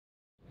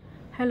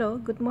Hello,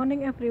 good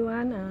morning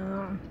everyone.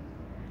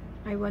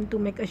 I want to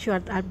make a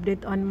short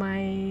update on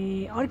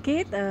my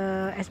orchid,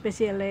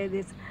 especially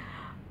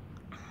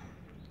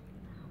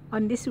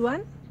on this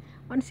one,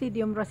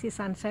 Oncidium Rosy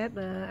Sunset.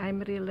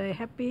 I'm really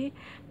happy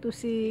to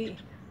see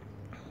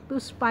two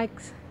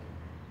spikes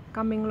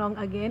coming along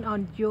again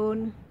on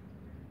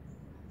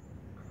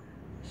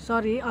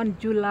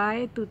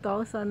July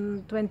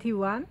 2021.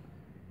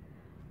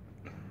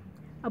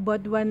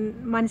 About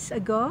 1 month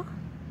ago,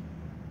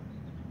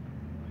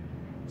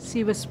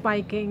 she was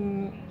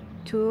spiking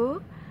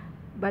too,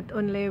 but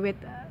only with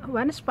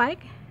one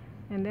spike,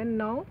 and then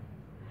now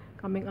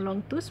coming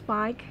along two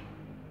spike.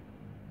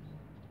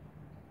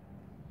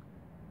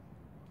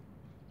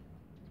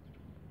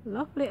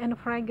 Lovely and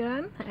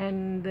fragrant,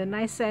 and the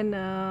nice scent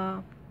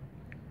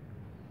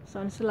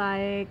sounds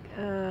like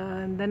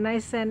the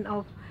nice scent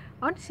of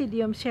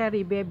Oncidium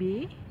cherry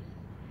baby,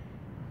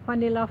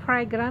 vanilla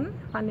fragrant,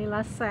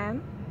 vanilla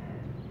scent,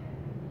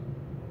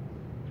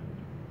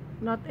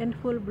 not in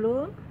full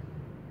bloom,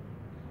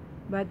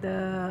 but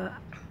the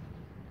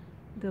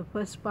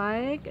first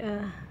spike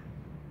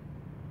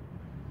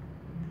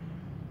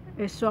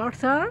is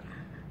shorter,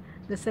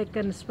 the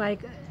second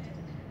spike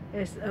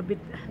is a bit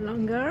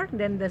longer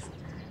than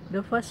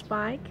the first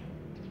spike.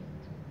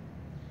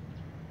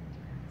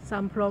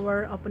 Some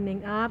flower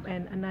opening up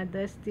and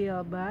another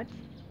still bud.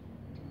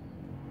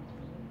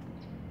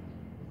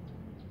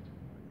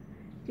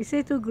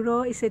 Easy to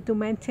grow, easy to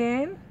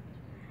maintain.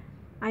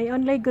 I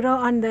only grow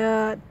on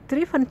the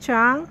driven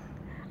chunk.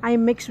 I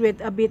mix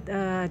with a bit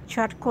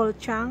charcoal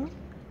chunk.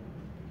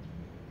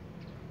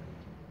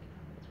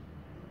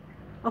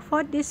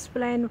 Avoid this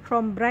plant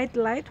from bright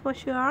light for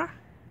sure.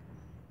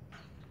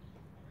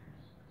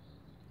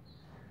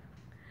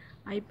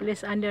 I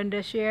place under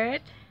the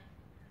shade,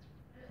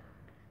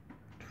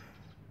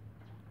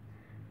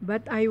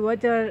 but I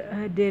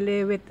water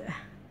daily with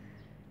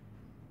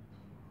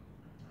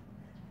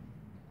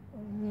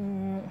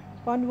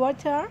pond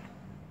water.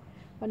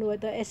 Pond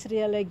water is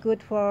really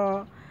good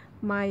for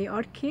my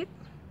orchid.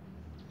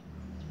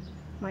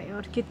 My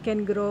orchid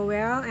can grow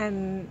well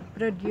and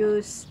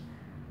produce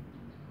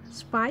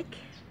spike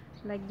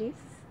like this.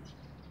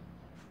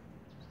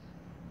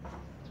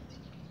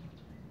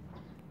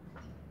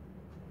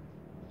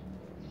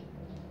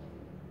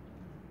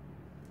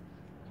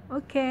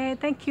 Okay,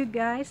 thank you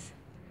guys.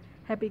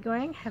 Happy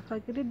going. Have a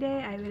good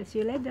day. I will see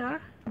you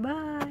later.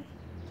 Bye.